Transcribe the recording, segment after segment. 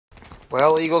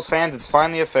Well, Eagles fans, it's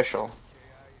finally official.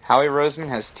 Howie Roseman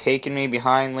has taken me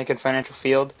behind Lincoln Financial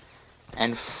Field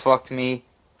and fucked me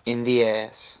in the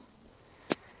ass.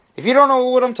 If you don't know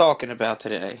what I'm talking about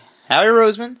today, Howie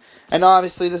Roseman, and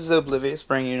obviously this is Oblivious,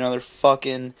 bringing you another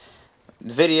fucking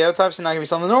video. It's obviously not going to be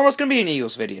something normal, it's going to be an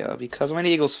Eagles video, because I'm an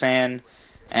Eagles fan,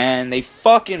 and they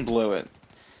fucking blew it.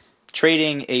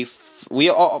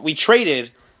 We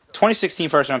traded 2016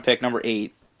 first round pick number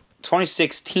 8,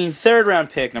 2016 third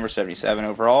round pick number 77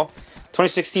 overall,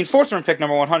 2016 fourth round pick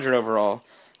number 100 overall,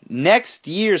 next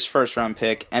year's first round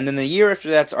pick, and then the year after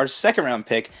that's our second round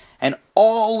pick, and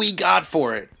all we got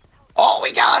for it,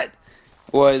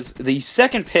 was the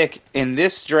second pick in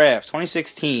this draft,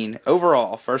 2016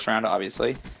 overall, first round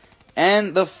obviously,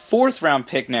 and the fourth round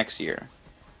pick next year.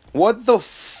 What the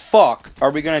fuck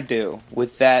are we gonna do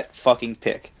with that fucking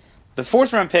pick? The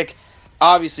fourth round pick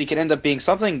obviously could end up being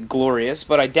something glorious,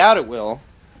 but I doubt it will.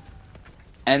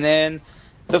 And then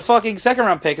the fucking second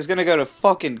round pick is gonna go to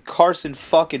fucking Carson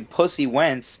fucking Pussy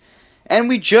Wentz, and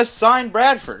we just signed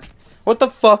Bradford. What the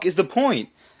fuck is the point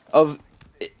of?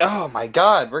 Oh my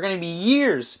god, we're gonna be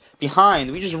years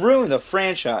behind. We just ruined the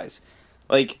franchise,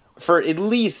 like for at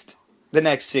least the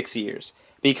next 6 years,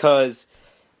 because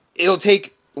it'll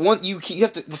take. You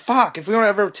have to fuck if we want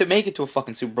ever to make it to a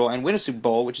fucking Super Bowl and win a Super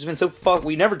Bowl, which has been so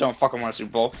we never don't fucking win a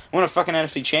Super Bowl. We won a fucking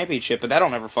NFC Championship, but that'll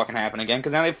never fucking happen again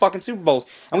because now they have fucking Super Bowls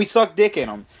and we suck dick in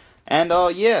them. And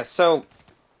yeah, so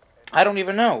I don't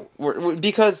even know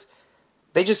because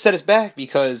they just set us back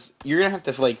because you're gonna have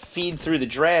to like feed through the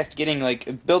draft,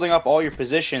 building up all your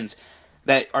positions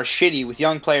that are shitty with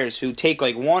young players who take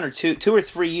like 1 or 2 or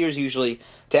 3 years usually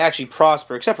to actually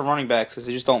prosper, except for running backs because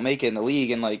they just don't make it in the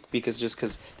league and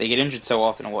because they get injured so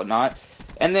often and whatnot.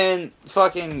 And then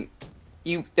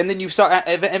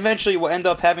eventually will end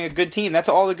up having a good team. That's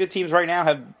all the good teams right now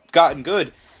have gotten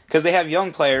good because they have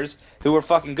young players who are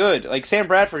fucking good. Like Sam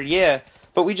Bradford, yeah,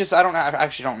 but I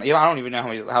don't even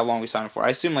know how long we signed him for. I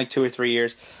assume like 2 or 3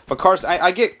 years. But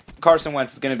I get Carson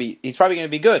Wentz he's probably gonna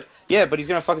be good. Yeah, but he's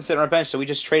going to fucking sit on our bench, so we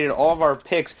just traded all of our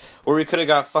picks where we could have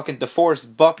got fucking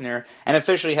DeForest Buckner and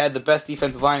officially had the best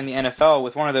defensive line in the NFL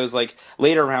with one of those, like,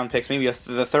 later round picks, maybe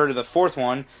the third or the fourth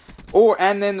one.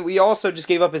 And then we also just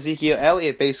gave up Ezekiel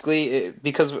Elliott, basically,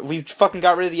 because we fucking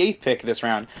got rid of the 8th pick this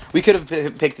round. We could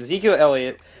have picked Ezekiel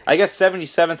Elliott, I guess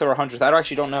 77th or 100th, I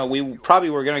actually don't know. We probably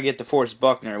were going to get DeForest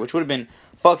Buckner, which would have been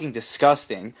fucking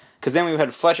disgusting, because then we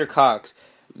had Fletcher Cox,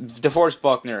 DeForest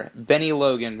Buckner, Benny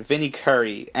Logan, Vinny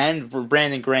Curry, and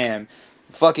Brandon Graham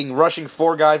fucking rushing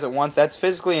 4 guys at once. That's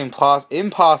physically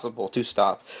impossible to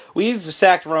stop. We've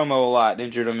sacked Romo a lot and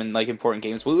injured him in like important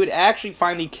games. We would actually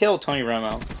finally kill Tony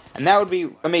Romo, and that would be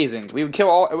amazing. We would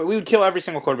kill every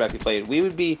single quarterback we played. We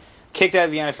would be kicked out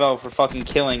of the NFL for fucking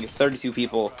killing 32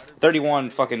 people, 31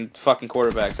 fucking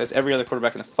quarterbacks. That's every other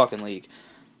quarterback in the fucking league.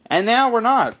 And now we're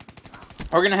not.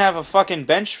 We're going to have a fucking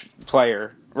bench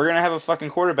player. We're going to have a fucking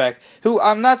quarterback who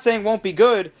I'm not saying won't be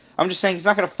good. I'm just saying he's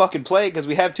not going to fucking play because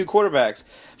we have 2 quarterbacks.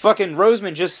 Fucking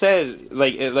Roseman just said,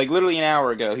 like literally an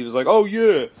hour ago, he was like, oh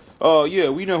yeah,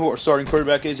 we know who our starting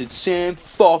quarterback is. It's Sam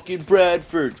fucking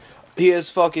Bradford. He has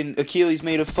fucking Achilles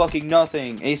made of fucking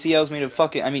nothing. ACL's made of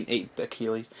fucking,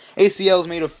 Achilles. ACL's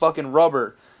made of fucking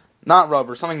rubber. Not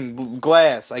rubber, something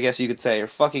glass, I guess you could say, or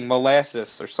fucking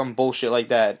molasses or some bullshit like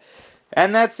that.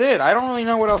 And that's it. I don't really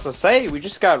know what else to say. We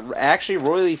just got actually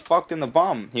royally fucked in the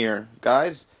bum here,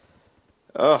 guys.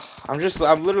 Ugh. I'm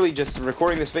literally just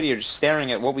recording this video, just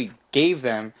staring at what we gave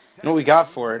them and what we got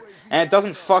for it, and it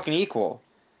doesn't fucking equal.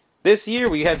 This year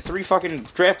we had 3 fucking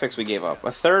draft picks we gave up.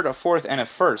 A third, a fourth, and a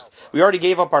first. We already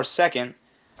gave up our second,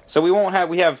 so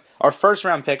we have our first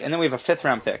round pick, and then we have a 5th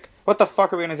round pick. What the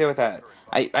fuck are we going to do with that?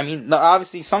 I mean,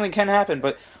 obviously something can happen,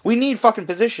 but we need fucking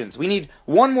positions. We need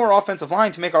one more offensive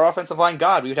line to make our offensive line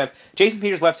god. We would have Jason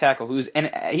Peters left tackle, he's an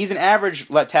average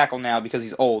left tackle now because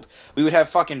he's old. We would have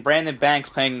fucking Brandon Banks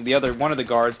playing one of the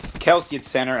guards, Kelsey at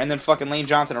center, and then fucking Lane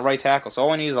Johnson at right tackle. So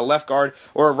all we need is a left guard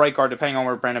or a right guard, depending on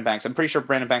where Brandon Banks. I'm pretty sure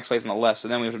Brandon Banks plays on the left, so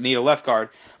then we would need a left guard.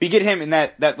 We get him in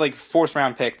that like 4th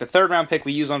round pick. The 3rd round pick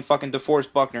we use on fucking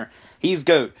DeForest Buckner. He's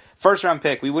GOAT. 1st round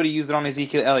pick, we would have used it on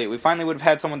Ezekiel Elliott. We finally would have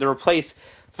had someone to replace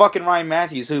fucking Ryan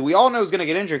Matthews, who we all know is going to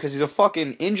get injured because he's a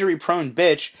fucking injury-prone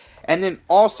bitch. And then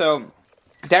also,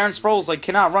 Darren Sproles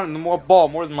cannot run the ball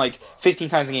more than 15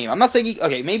 times a game. I'm not saying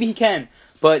maybe he can,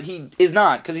 but he is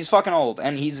not because he's fucking old.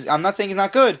 And I'm not saying he's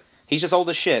not good. He's just old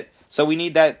as shit. So we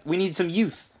need some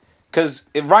youth. Because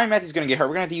if Ryan Matthews is going to get hurt,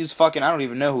 we're going to have to use fucking, I don't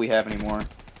even know who we have anymore.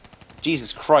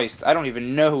 Jesus Christ, I don't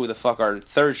even know who the fuck our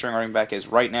 3rd string running back is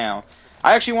right now.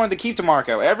 I actually wanted to keep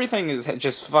DeMarco. Everything is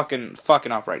just fucking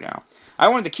up right now. I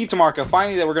wanted to keep DeMarco.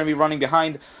 Finally, that we're going to be running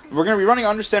behind. We're going to be running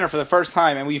under center for the first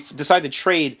time, and we've decided to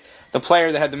trade the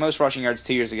player that had the most rushing yards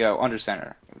 2 years ago under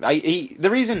center. The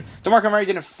reason DeMarco Murray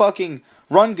didn't fucking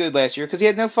run good last year because he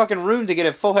had no fucking room to get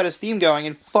a full head of steam going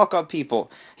and fuck up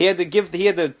people. He had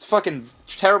the fucking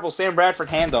terrible Sam Bradford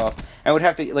handoff and would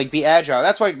have to like be agile.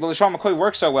 That's why LaShawn McCoy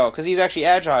works so well because he's actually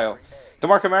agile.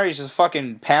 DeMarco Murray is just a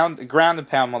fucking ground and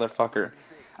pound motherfucker.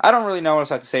 I don't really know what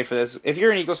else I have to say for this. If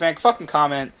you're an Eagles fan, fucking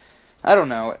comment. I don't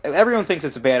know. Everyone thinks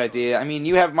it's a bad idea. I mean,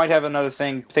 you might have another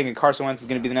thing thinking Carson Wentz is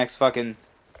going to be the next fucking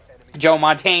Joe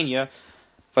Montana.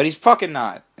 But he's fucking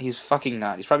not. He's fucking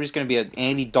not. He's probably just going to be an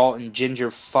Andy Dalton ginger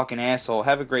fucking asshole.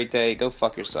 Have a great day. Go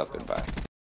fuck yourself. Goodbye.